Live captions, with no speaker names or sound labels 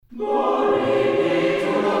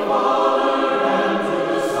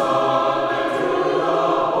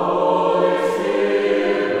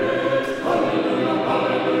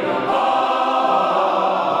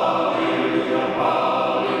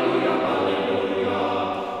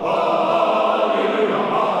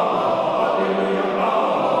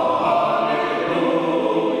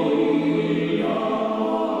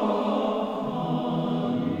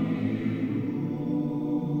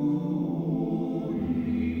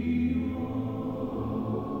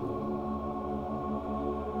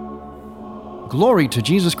Glory to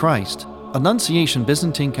Jesus Christ. Annunciation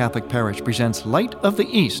Byzantine Catholic Parish presents Light of the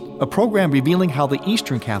East, a program revealing how the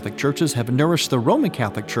Eastern Catholic Churches have nourished the Roman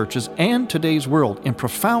Catholic Churches and today's world in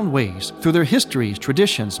profound ways through their histories,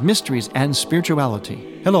 traditions, mysteries, and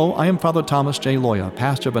spirituality. Hello, I am Father Thomas J. Loya,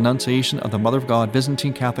 pastor of Annunciation of the Mother of God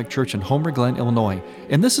Byzantine Catholic Church in Homer Glen, Illinois,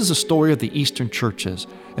 and this is a story of the Eastern Churches,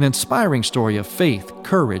 an inspiring story of faith,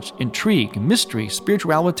 courage, intrigue, mystery,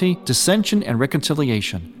 spirituality, dissension, and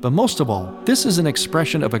reconciliation. But most of all, this is an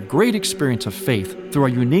expression of a great experience of faith through our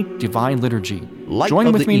unique divine liturgy.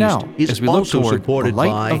 Join with me now as we look toward the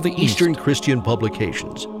Light of the Eastern East. Christian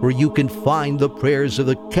Publications, where you can find the prayers of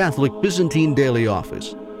the Catholic Byzantine Daily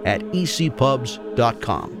Office at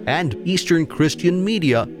ecpubs.com and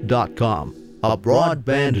easternchristianmedia.com, a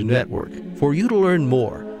broadband network for you to learn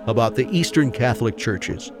more about the Eastern Catholic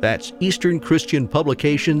Churches. That's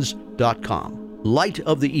easternchristianpublications.com. Light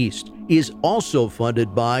of the East is also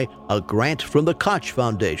funded by a grant from the Koch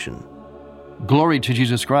Foundation. Glory to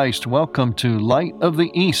Jesus Christ. Welcome to Light of the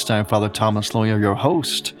East. I'm Father Thomas Loya, your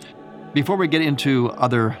host. Before we get into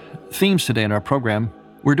other themes today in our program,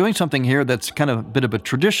 we're doing something here that's kind of a bit of a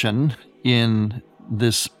tradition in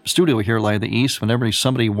this studio here, Light of the East. Whenever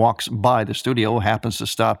somebody walks by the studio, happens to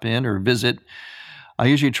stop in or visit, I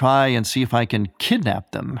usually try and see if I can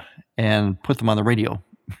kidnap them and put them on the radio.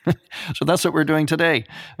 So that's what we're doing today.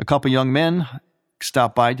 A couple young men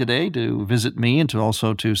stopped by today to visit me and to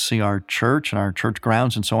also to see our church and our church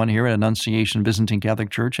grounds and so on here at Annunciation Byzantine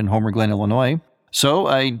Catholic Church in Homer Glen, Illinois. So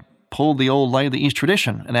I pulled the old Light of the East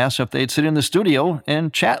tradition and asked if they'd sit in the studio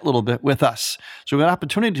and chat a little bit with us. So we had an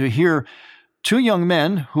opportunity to hear two young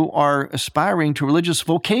men who are aspiring to religious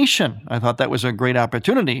vocation. I thought that was a great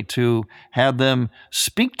opportunity to have them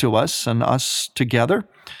speak to us and us together.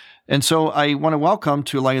 And so I want to welcome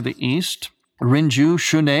to Light of the East, Rinju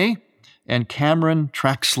Shune and Cameron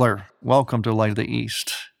Traxler. Welcome to Light of the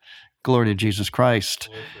East. Glory to Jesus Christ.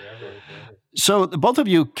 So both of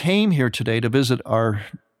you came here today to visit our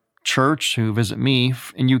church, to visit me,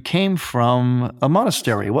 and you came from a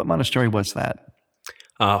monastery. What monastery was that?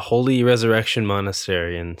 Holy Resurrection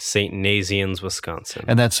Monastery in St. Nazianz, Wisconsin.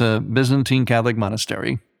 And that's a Byzantine Catholic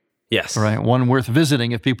monastery. Yes. All right, one worth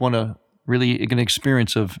visiting if people want to really get an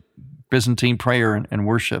experience of Byzantine prayer and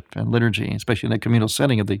worship and liturgy, especially in the communal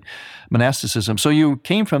setting of the monasticism. So you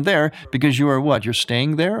came from there because you are what? You're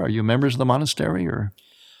staying there? Are you members of the monastery or?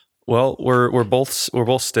 Well, we're both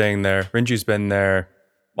staying there. Rinju's been there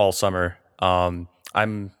all summer. I'm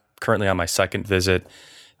currently on my second visit.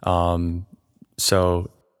 So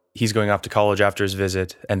he's going off to college after his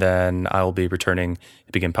visit, and then I'll be returning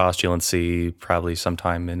to begin postulancy probably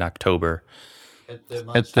sometime in October. At the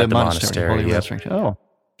monastery. Holy Resurrection. Oh.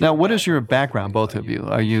 Now, what is your background, both of you?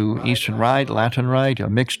 Are you Eastern Rite, Latin Rite, a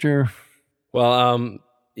mixture? Well,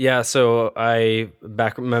 yeah, so my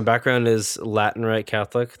background is Latin Rite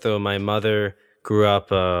Catholic, though my mother grew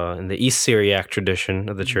up in the East Syriac tradition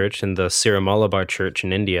of the church, in the Syro-Malabar Church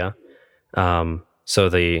in India. So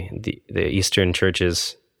the Eastern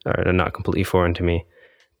churches are not completely foreign to me.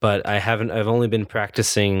 But I've only been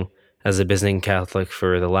practicing as a Byzantine Catholic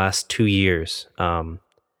for the last 2 years.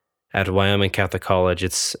 At Wyoming Catholic College,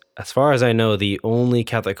 it's, as far as I know, the only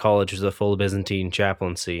Catholic college with a full Byzantine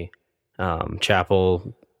chaplaincy.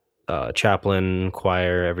 Chapel, chaplain,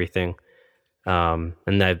 choir, everything. And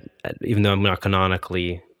even though I'm not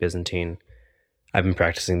canonically Byzantine, I've been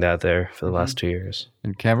practicing that there for the last 2 years.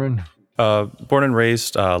 And Cameron? Born and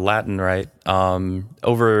raised Latin, right?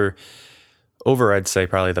 Over I'd say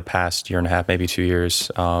probably the past year and a half, maybe 2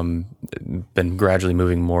 years, been gradually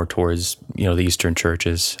moving more towards, the Eastern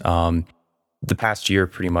churches. The past year,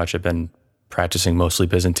 pretty much, I've been practicing mostly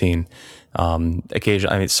Byzantine.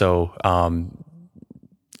 Occasionally,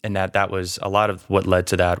 and that was a lot of what led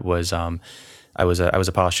to that was I was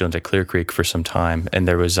a postulant at Clear Creek for some time, and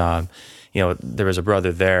there was there was a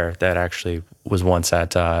brother there that actually was once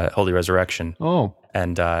at Holy Resurrection. Oh.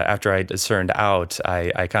 And after I discerned out,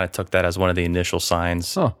 I kind of took that as one of the initial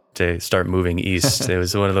signs to start moving east. It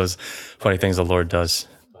was one of those funny things the Lord does.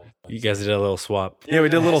 You guys did a little swap. Yeah, we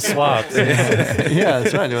did a little swap. Yeah,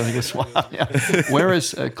 that's right. I think it's swap. Yeah. Where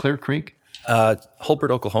is Clear Creek?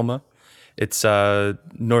 Holbert, Oklahoma. It's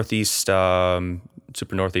northeast,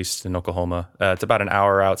 super northeast in Oklahoma. It's about an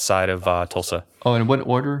hour outside of Tulsa. Oh, in what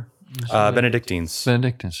order? Benedictines.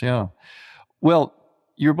 Benedictines, yeah. Well,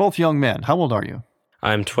 you're both young men. How old are you?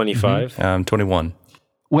 I'm 25. I'm 21.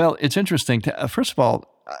 Well, it's interesting. First of all,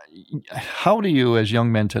 how do you, as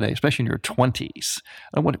young men today, especially in your 20s,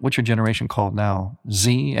 what's your generation called now?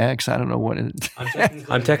 Z, X? I don't know what it is.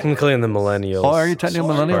 I'm technically in the millennials. Oh, are you technically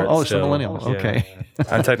a millennial? Oh, it's a still. millennial. Okay. Yeah.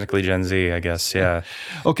 I'm technically Gen Z, I guess. Yeah.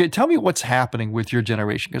 Okay, tell me what's happening with your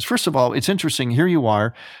generation. Because first of all, it's interesting. Here you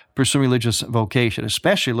are pursuing religious vocation,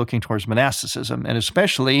 especially looking towards monasticism, and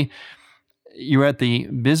especially you're at the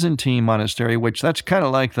Byzantine monastery, which that's kind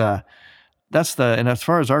of like and as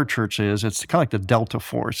far as our church is, it's kind of like the Delta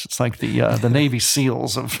Force. It's like the Navy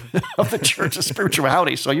SEALs of the Church of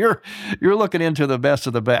Spirituality. So you're looking into the best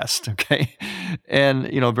of the best, okay? And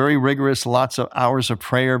very rigorous, lots of hours of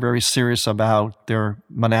prayer, very serious about their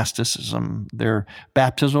monasticism, their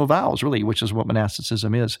baptismal vows, really, which is what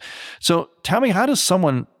monasticism is. So tell me, how does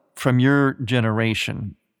someone from your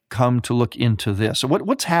generation come to look into this? So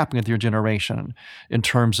what's happening with your generation in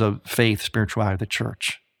terms of faith, spirituality, the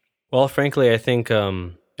church? Well, frankly, I think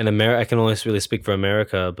in America, I can only really speak for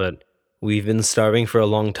America, but we've been starving for a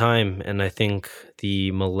long time. And I think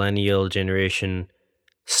the millennial generation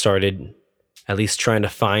started at least trying to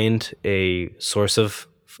find a source of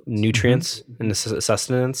nutrients and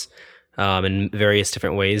sustenance in various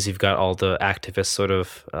different ways. You've got all the activist sort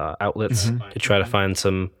of outlets to try to find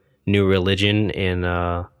some new religion in,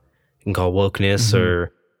 you can call wokeness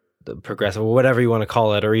or the progressive, or whatever you want to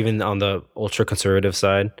call it, or even on the ultra conservative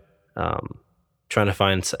side. Trying to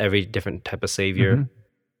find every different type of savior.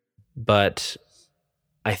 But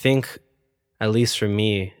I think, at least for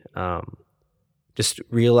me, just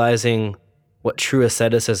realizing what true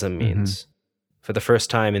asceticism means. For the first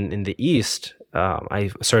time in the East, I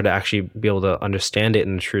started to actually be able to understand it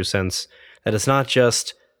in a true sense, that it's not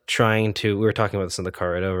just trying to, we were talking about this in the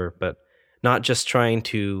car right over, but not just trying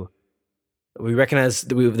to, we recognize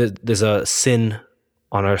that there's a sin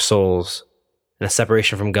on our souls, and a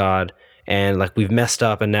separation from God, and like we've messed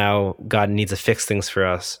up and now God needs to fix things for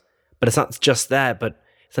us. But it's not just that, but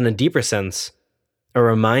it's in a deeper sense, a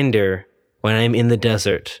reminder when I'm in the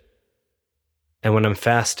desert and when I'm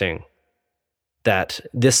fasting that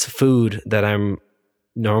this food that I'm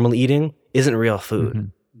normally eating isn't real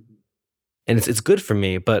food. And it's good for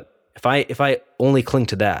me, but if I only cling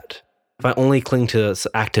to that, if I only cling to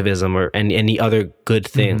activism or any other good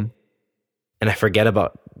thing, and I forget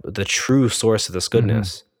about the true source of this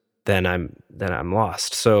goodness, then I'm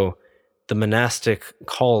lost. So the monastic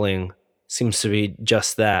calling seems to be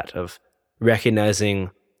just that, of recognizing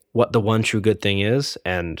what the one true good thing is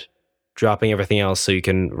and dropping everything else so you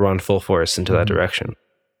can run full force into that direction.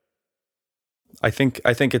 I think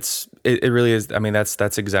it really is. I mean,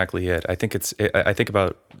 that's exactly it. I think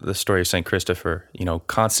about the story of Saint Christopher,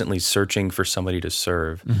 constantly searching for somebody to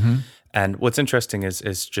serve. And what's interesting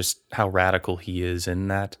is just how radical he is in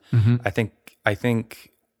that. I think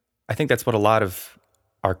that's what a lot of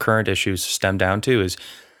our current issues stem down to, is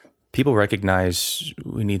people recognize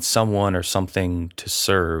we need someone or something to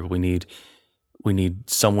serve. We need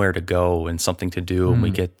somewhere to go and something to do when we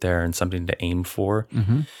get there, and something to aim for.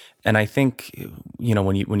 And I think,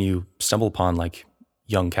 when you stumble upon like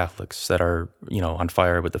young Catholics that are, on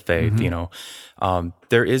fire with the faith,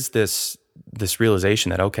 there is this realization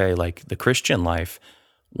that, okay, like the Christian life,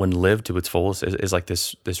 when lived to its fullest, is like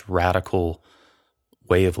this radical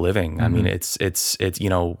way of living. I mean, it's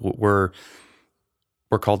we're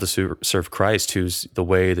called to serve Christ, who's the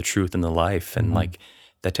way, the truth, and the life, and like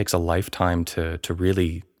that takes a lifetime to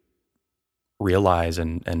really realize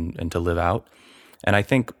and to live out. And I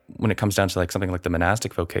think when it comes down to like something like the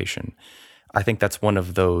monastic vocation, I think that's one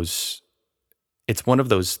of those. It's one of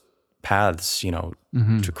those paths,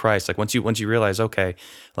 to Christ. Like once you realize, okay,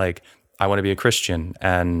 like I want to be a Christian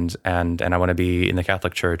and I want to be in the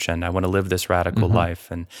Catholic Church and I want to live this radical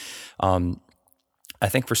life. And I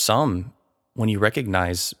think for some, when you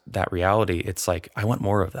recognize that reality, it's like, I want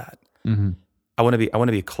more of that. I want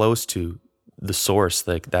to be close to the source,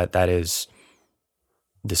 like that is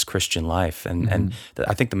this Christian life. And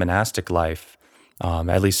I think the monastic life,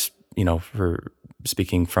 at least, for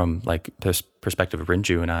speaking from like this perspective of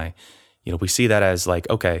Rinju and I, we see that as like,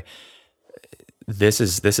 okay, this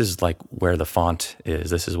is like where the font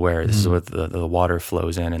is. This is where the water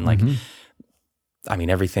flows in, and like, I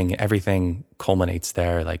mean, everything culminates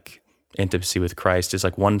there. Like intimacy with Christ is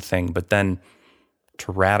like one thing, but then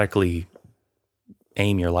to radically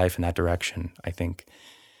aim your life in that direction, I think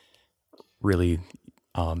really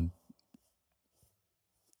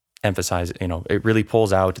emphasize, it really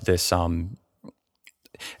pulls out this,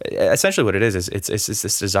 essentially what it is it's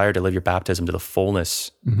this desire to live your baptism to the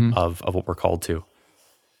fullness of what we're called to.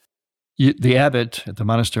 The abbot at the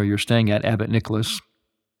monastery you're staying at, Abbot Nicholas,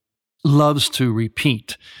 loves to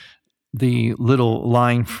repeat the little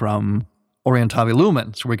line from Orientale Lumen.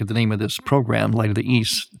 It's where we get the name of this program, Light of the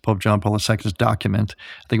East, Pope John Paul II's document,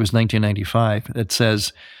 I think it was 1995, that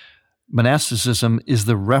says, monasticism is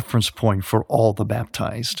the reference point for all the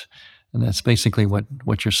baptized. And that's basically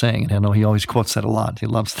what you're saying. And I know he always quotes that a lot. He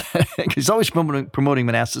loves that. He's always promoting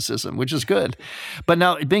monasticism, which is good. But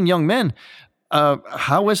now, being young men,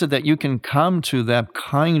 how is it that you can come to that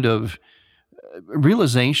kind of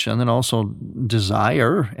realization and also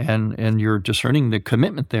desire, and you're discerning the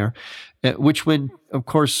commitment there, which would, of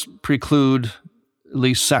course, preclude at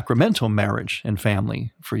least sacramental marriage and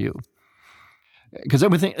family for you? Because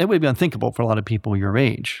that would be unthinkable for a lot of people your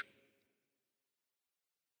age.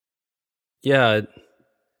 Yeah,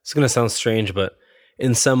 it's going to sound strange, but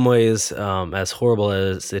in some ways, as horrible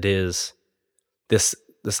as it is, this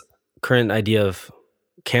current idea of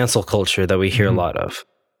cancel culture that we hear a lot of,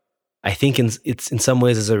 I think it's in some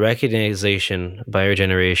ways is a recognition by our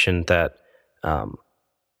generation that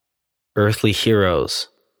earthly heroes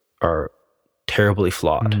are terribly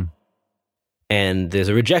flawed. And there's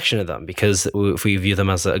a rejection of them because if we view them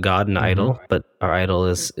as a god and idol, but our idol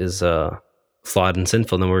is flawed and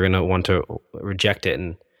sinful, then we're going to want to reject it,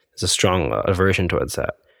 and there's a strong aversion towards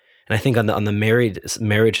that. And I think on the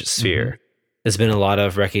marriage sphere, there's been a lot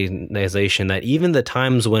of recognition that even the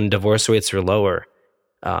times when divorce rates were lower,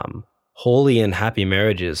 holy and happy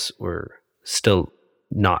marriages were still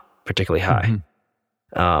not particularly high.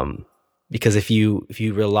 Because if you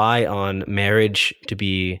rely on marriage to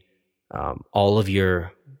be all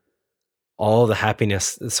the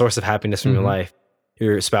happiness, the source of happiness from your life,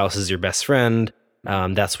 your spouse is your best friend,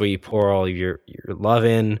 that's where you pour all your love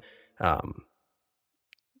in,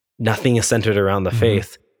 nothing is centered around the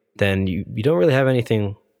faith, then you don't really have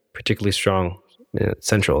anything particularly strong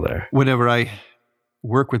central there. Whenever I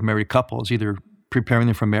work with married couples, either preparing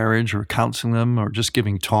them for marriage or counseling them or just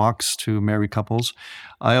giving talks to married couples,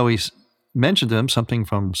 I always mention to them something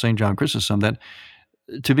from St. John Chrysostom, that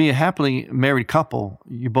to be a happily married couple,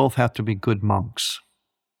 you both have to be good monks.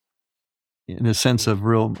 In the sense of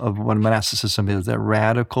what monasticism is, that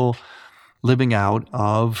radical living out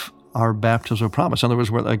of our baptismal promise. In other words,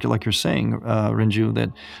 like you're saying, Rinju,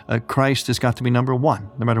 that Christ has got to be number one,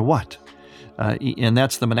 no matter what. And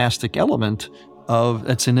that's the monastic element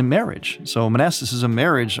that's in a marriage. So monasticism,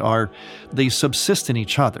 marriage they subsist in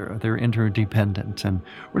each other. They're interdependent. And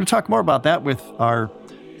we're going to talk more about that with our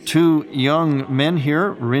two young men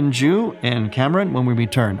here, Rinju and Cameron, when we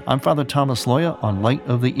return. I'm Father Thomas Loya on Light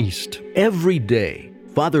of the East. Every day,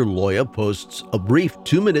 Father Loya posts a brief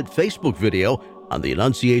 2-minute Facebook video on the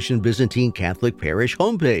Annunciation Byzantine Catholic Parish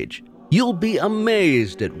homepage. You'll be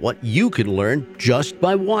amazed at what you can learn just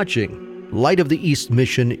by watching. Light of the East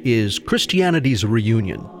mission is Christianity's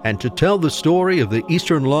reunion, and to tell the story of the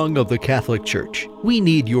Eastern lung of the Catholic Church, we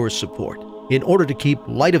need your support. In order to keep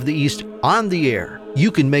Light of the East on the air, you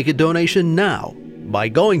can make a donation now by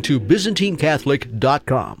going to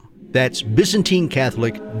ByzantineCatholic.com. That's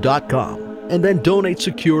ByzantineCatholic.com. And then donate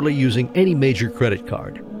securely using any major credit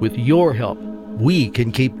card. With your help, we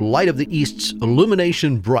can keep Light of the East's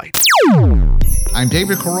illumination bright. I'm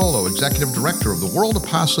David Carollo, Executive Director of the World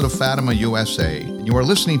Apostolate of Fatima, USA. And you are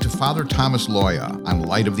listening to Father Thomas Loya on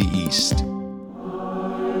Light of the East.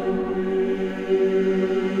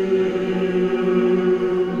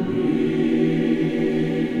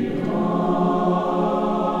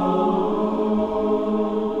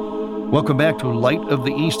 Welcome back to Light of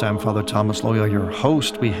the East. I'm Father Thomas Loya, your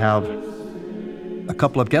host. We have a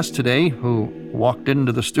couple of guests today who walked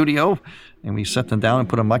into the studio, and we set them down and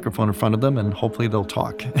put a microphone in front of them, and hopefully they'll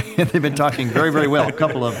talk. They've been talking very, very well. A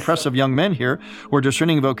couple of impressive young men here who are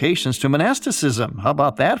discerning vocations to monasticism. How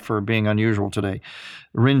about that for being unusual today?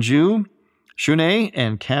 Rinju Shune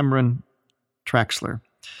and Cameron Traxler.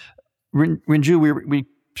 Rinju, we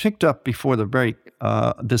picked up before the break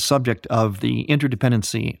this subject of the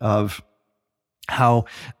interdependency of how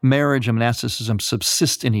marriage and monasticism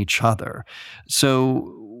subsist in each other.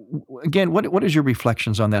 So, again, what is your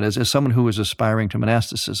reflections on that as someone who is aspiring to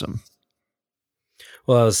monasticism?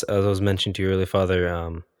 Well, as I was mentioning to you earlier,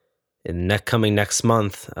 Father, coming next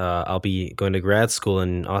month, I'll be going to grad school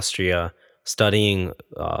in Austria, studying,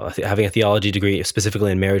 having a theology degree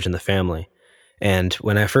specifically in marriage and the family. And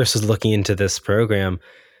when I first was looking into this program,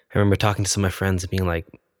 I remember talking to some of my friends and being like,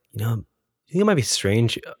 think it might be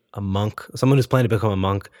strange, a monk, someone who's planning to become a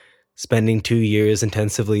monk, spending 2 years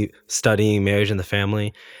intensively studying marriage and the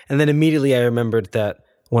family. And then immediately I remembered that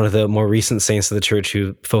one of the more recent saints of the church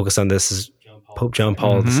who focused on this is Pope John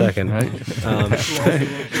Paul II, Right.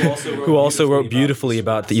 who also wrote beautifully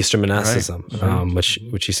about the Eastern monasticism,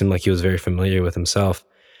 which he seemed like he was very familiar with himself.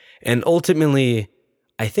 And ultimately,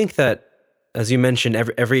 I think that, as you mentioned,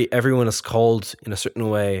 everyone is called in a certain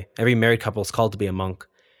way. Every married couple is called to be a monk,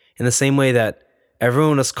 in the same way that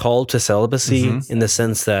everyone is called to celibacy, in the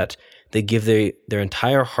sense that they give their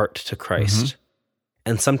entire heart to Christ.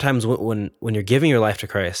 And sometimes when you're giving your life to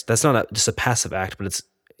Christ, that's not just a passive act, but it's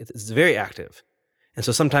very active. And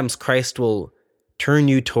so sometimes Christ will turn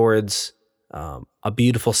you towards a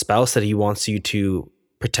beautiful spouse that he wants you to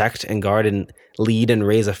protect and guard and lead and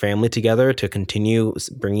raise a family together to continue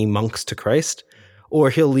bringing monks to Christ. Or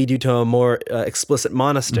he'll lead you to a more explicit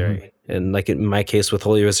monastery. And like in my case with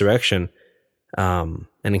Holy Resurrection, and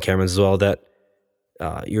in Cameron's as well, that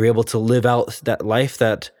you're able to live out that life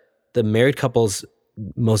that the married couple's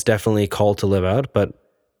most definitely called to live out, but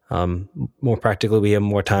more practically, we have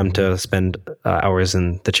more time to spend hours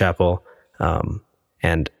in the chapel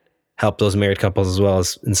and help those married couples as well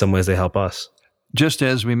as in some ways they help us. Just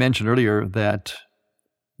as we mentioned earlier that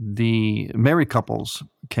the married couples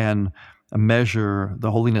can measure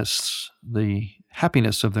the holiness, the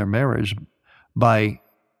happiness of their marriage by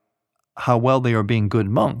how well they are being good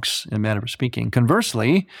monks, in a manner of speaking.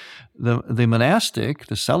 Conversely, the monastic,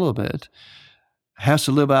 the celibate, has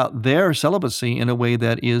to live out their celibacy in a way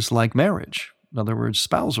that is like marriage. In other words,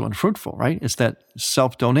 spousal and fruitful, right? It's that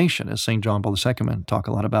self-donation, as St. John Paul II talk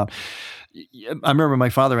a lot about. I remember my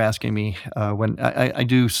father asking me when I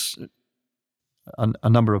do a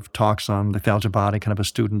number of talks on the theology of the body, kind of a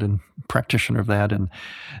student and practitioner of that. And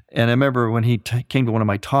I remember when he came to one of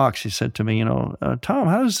my talks, he said to me, Tom,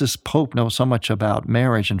 how does this Pope know so much about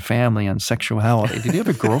marriage and family and sexuality? Did he have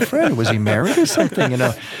a girlfriend? Was he married or something?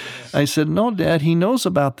 I said, no, Dad, he knows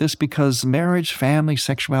about this because marriage, family,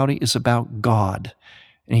 sexuality is about God.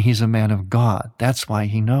 And he's a man of God. That's why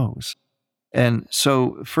he knows. And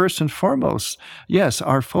so first and foremost, yes,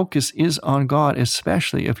 our focus is on God,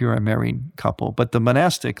 especially if you're a married couple. But the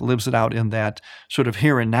monastic lives it out in that sort of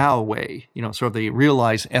here and now way, sort of the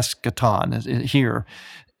realized eschaton here.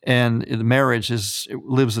 And the marriage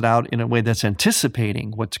lives it out in a way that's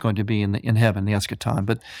anticipating what's going to be in heaven, the eschaton.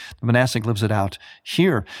 But the monastic lives it out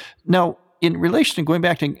here. Now, in relation to going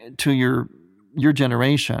back to your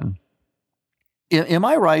generation, am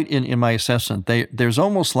I right in my assessment? There's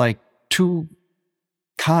almost like two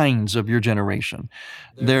kinds of your generation.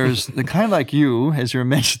 There's the kind like you, as you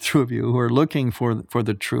mentioned, two of you, who are looking for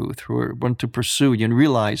the truth, who want to pursue you and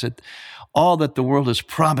realize that all that the world is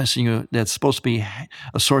promising you that's supposed to be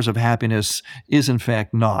a source of happiness is in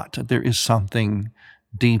fact not. There is something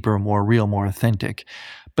deeper, more real, more authentic.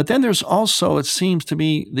 But then there's also, it seems to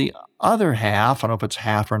be the other half, I don't know if it's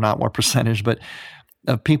half or not, more percentage, but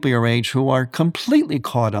of people your age who are completely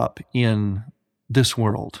caught up in this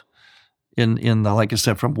world. In the, like I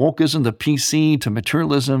said, from wokeism to PC to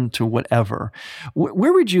materialism to whatever.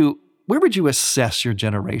 Where would you assess your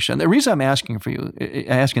generation? The reason I'm asking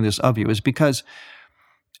this of you is because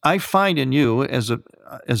I find in you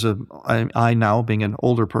I now being an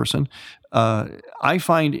older person, I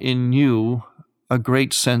find in you a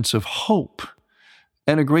great sense of hope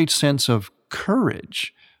and a great sense of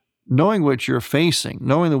courage, knowing what you're facing,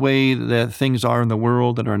 knowing the way that things are in the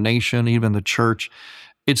world, in our nation, even the church.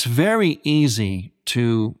 It's very easy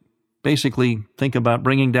to basically think about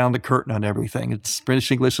bringing down the curtain on everything. It's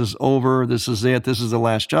basically, this is over, this is it, this is the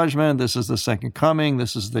last judgment, this is the second coming,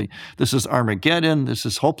 this is Armageddon, this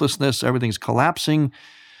is hopelessness, everything's collapsing.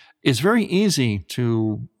 It's very easy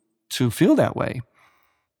to feel that way.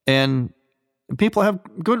 And people have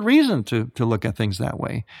good reason to look at things that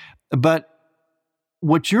way. But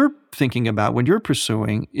what you're thinking about, when you're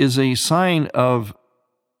pursuing, is a sign of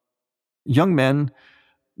young men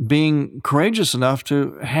being courageous enough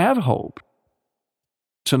to have hope,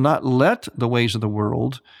 to not let the ways of the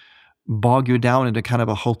world bog you down into kind of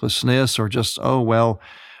a hopelessness or just, oh, well,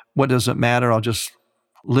 what does it matter? I'll just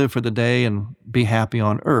live for the day and be happy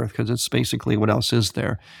on earth, because it's basically what else is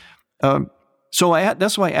there. So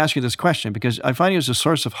that's why I ask you this question, because I find you as a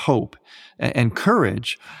source of hope and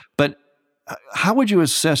courage. But how would you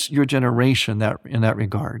assess your generation in that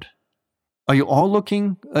regard? Are you all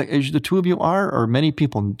looking, as the two of you are, or many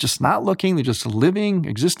people just not looking, they're just living,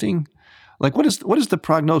 existing? Like, what is the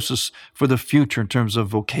prognosis for the future in terms of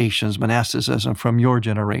vocations, monasticism from your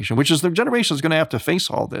generation, which is the generation that's going to have to face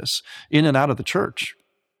all this in and out of the church?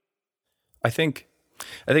 I think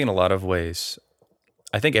in a lot of ways,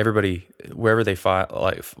 I think everybody, wherever they fall,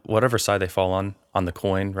 like whatever side they fall on the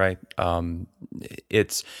coin, right? I think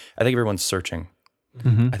everyone's searching.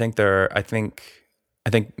 Mm-hmm. I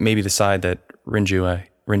think maybe the side that Rinju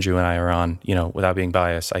and I are on, without being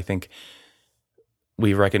biased, I think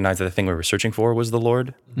we recognize that the thing we were searching for was the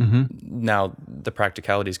Lord. Mm-hmm. Now the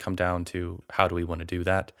practicalities come down to how do we want to do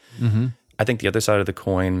that? Mm-hmm. I think the other side of the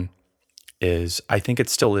coin is, I think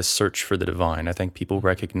it's still this search for the divine. I think people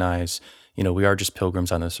recognize, we are just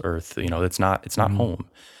pilgrims on this earth. It's not Mm-hmm.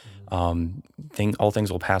 home. All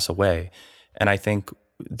things will pass away. And I think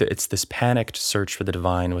it's this panicked search for the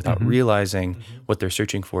divine without Mm-hmm. realizing what they're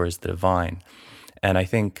searching for is the divine. And I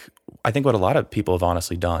think what a lot of people have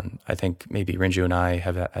honestly done, I think maybe Rinju and I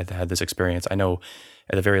have had this experience. I know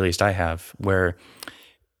at the very least I have, where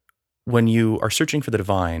when you are searching for the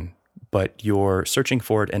divine, but you're searching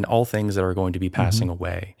for it in all things that are going to be passing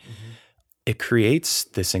away, it creates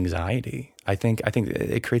this anxiety. I think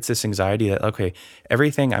it creates this anxiety that, okay,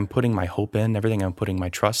 everything I'm putting my hope in, everything I'm putting my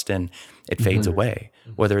trust in, it fades away.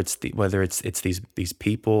 Whether it's these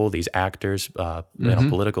people, these actors,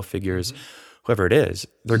 political figures, whoever it is,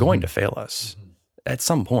 they're going to fail us at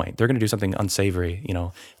some point. They're going to do something unsavory.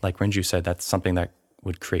 Like Rinju said, that's something that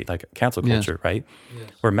would create like cancel culture, right? Yes.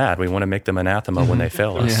 We're mad. We want to make them anathema when they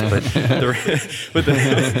fail us. But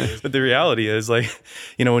the reality is, like,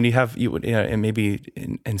 when you have and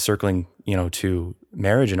maybe encircling, to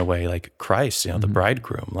marriage in a way, like Christ, the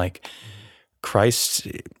bridegroom, like Christ.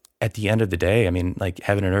 At the end of the day, I mean, like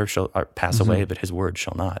heaven and earth shall pass away, but His word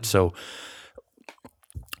shall not. So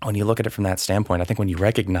when you look at it from that standpoint, I think when you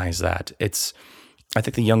recognize that, I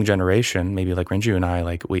think the young generation, maybe like Rinju and I,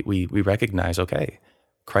 like we recognize, okay,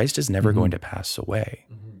 Christ is never going to pass away.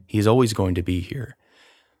 He's always going to be here.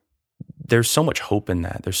 There's so much hope in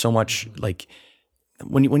that. There's so much, like,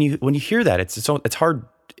 when you hear that, it's hard.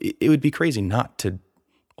 It would be crazy not to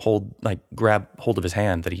grab hold of His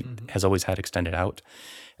hand that He has always had extended out.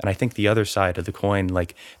 And I think the other side of the coin,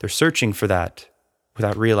 like, they're searching for that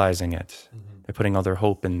without realizing it. They're putting all their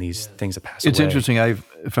hope in these things that pass away. It's interesting. I've,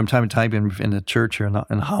 from time to time, been in the church or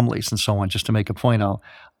in homilies and so on, just to make a point,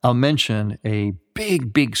 I'll mention a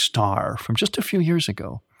big star from just a few years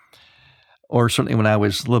ago, or certainly when I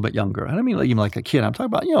was a little bit younger. I don't mean even like a kid. I'm talking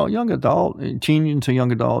about, young adult, teen into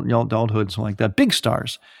young adult, adulthood, something like that, big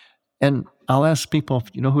stars. And I'll ask people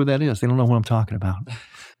if you know who that is. They don't know what I'm talking about.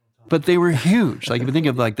 But they were huge. Like if you think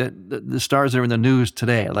of like the stars that are in the news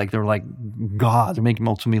today, like they're like God. They're making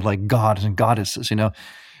ultimately like gods and goddesses, And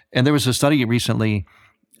there was a study recently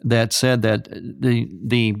that said that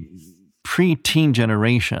the pre-teen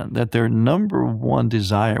generation, that their number one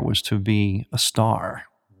desire was to be a star,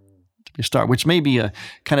 which may be a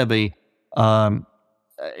kind of a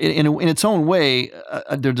in its own way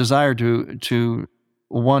their desire to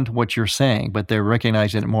want what you're saying, but they're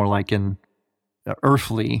recognizing it more like in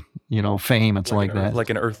earthly, fame and stuff like that. Like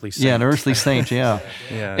an earthly saint. Yeah, an earthly saint, yeah.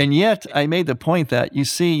 Yeah. And yet I made the point that,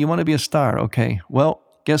 you want to be a star. Okay, well,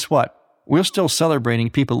 guess what? We're still celebrating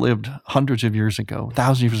people lived hundreds of years ago,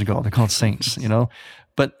 thousands of years ago. They're called saints,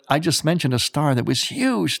 But I just mentioned a star that was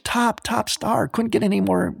huge, top star. Couldn't get any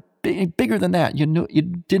more bigger than that. You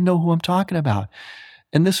didn't know who I'm talking about.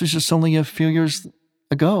 And this was just only a few years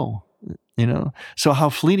ago. So how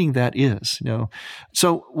fleeting that is,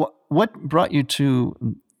 So what brought you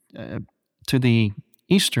to the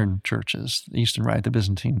Eastern churches, the Eastern Rite, the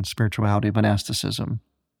Byzantine spirituality, monasticism?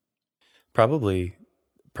 Probably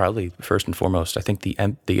first and foremost, I think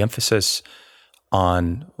the emphasis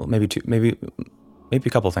on maybe a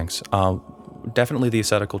couple of things. Definitely the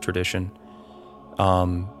ascetical tradition.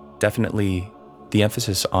 Definitely the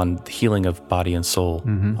emphasis on the healing of body and soul.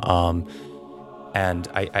 And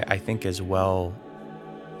I think as well,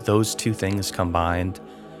 those two things combined,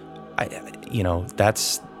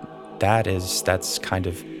 that's kind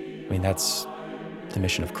of, that's the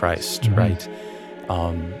mission of Christ, right?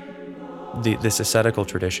 This ascetical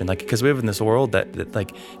tradition, because we live in this world that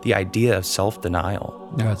like the idea of self-denial,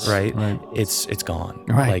 right? It's gone,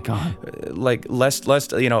 right? Gone. Like less,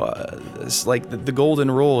 it's like the golden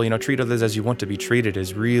rule, treat others as you want to be treated,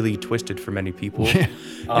 is really twisted for many people. Yeah.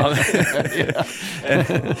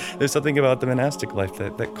 And there's something about the monastic life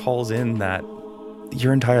that calls in that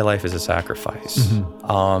your entire life is a sacrifice.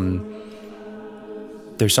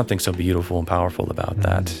 There's something so beautiful and powerful about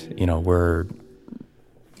that. We're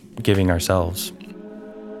giving ourselves.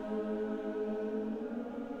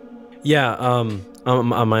 Yeah, on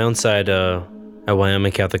my own side, at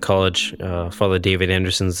Wyoming Catholic College, Father David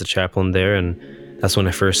Anderson's the chaplain there, and that's when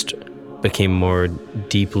I first became more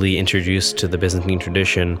deeply introduced to the Byzantine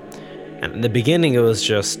tradition. And in the beginning, it was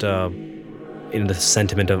just into the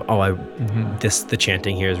sentiment of, the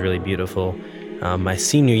chanting here is really beautiful. My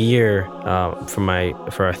senior year,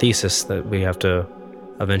 for our thesis that we have to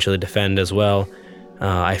eventually defend as well,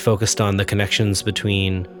 I focused on the connections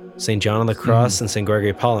between St. John of the Cross and St.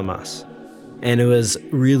 Gregory Palamas. And it was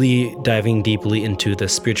really diving deeply into the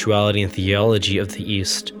spirituality and theology of the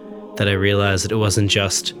East that I realized that it wasn't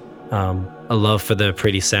just a love for the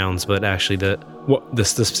pretty sounds, but actually the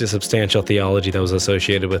substantial theology that was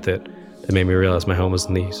associated with it that made me realize my home was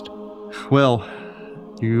in the East. Well,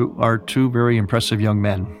 you are two very impressive young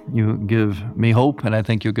men. You give me hope, and I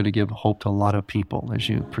think you're going to give hope to a lot of people as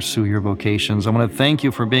you pursue your vocations. I want to thank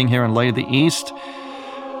you for being here on Light of the East.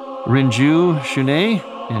 Rinju Shunay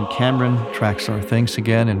and Cameron Traxler, thanks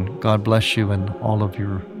again, and God bless you and all of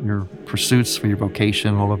your pursuits for your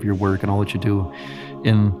vocation, all of your work, and all that you do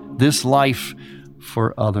in this life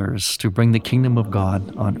for others to bring the kingdom of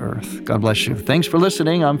God on earth. God bless you. Thanks for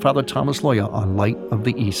listening. I'm Father Thomas Loya on Light of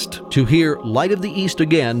the East. To hear Light of the East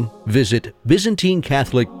again, visit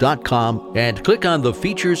ByzantineCatholic.com and click on the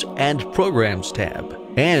Features and Programs tab,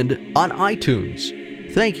 and on iTunes.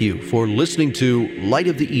 Thank you for listening to Light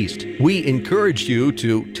of the East. We encourage you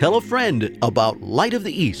to tell a friend about Light of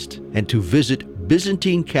the East and to visit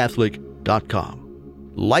ByzantineCatholic.com.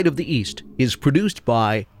 Light of the East is produced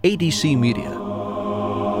by ADC Media.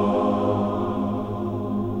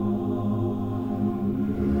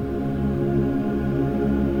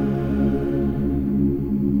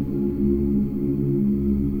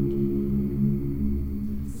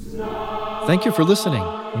 Thank you for listening.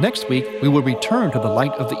 Next week, we will return to the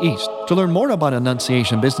Light of the East. To learn more about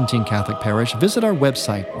Annunciation Byzantine Catholic Parish, visit our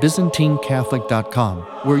website, ByzantineCatholic.com,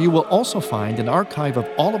 where you will also find an archive of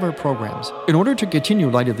all of our programs. In order to continue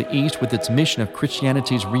Light of the East with its mission of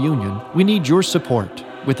Christianity's reunion, we need your support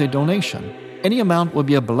with a donation. Any amount will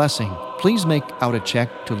be a blessing. Please make out a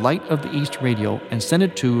check to Light of the East Radio and send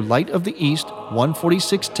it to Light of the East,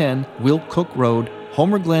 14610 Will Cook Road,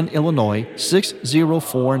 Homer Glen, Illinois,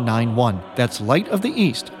 60491. That's Light of the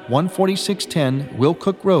East, 14610 Will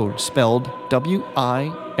Cook Road, spelled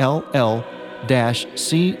WILL-COOK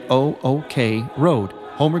Road,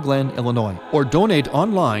 Homer Glen, Illinois. Or donate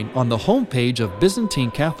online on the homepage of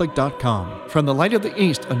ByzantineCatholic.com. From the Light of the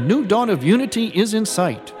East, a new dawn of unity is in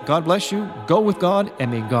sight. God bless you, go with God,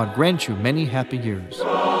 and may God grant you many happy years.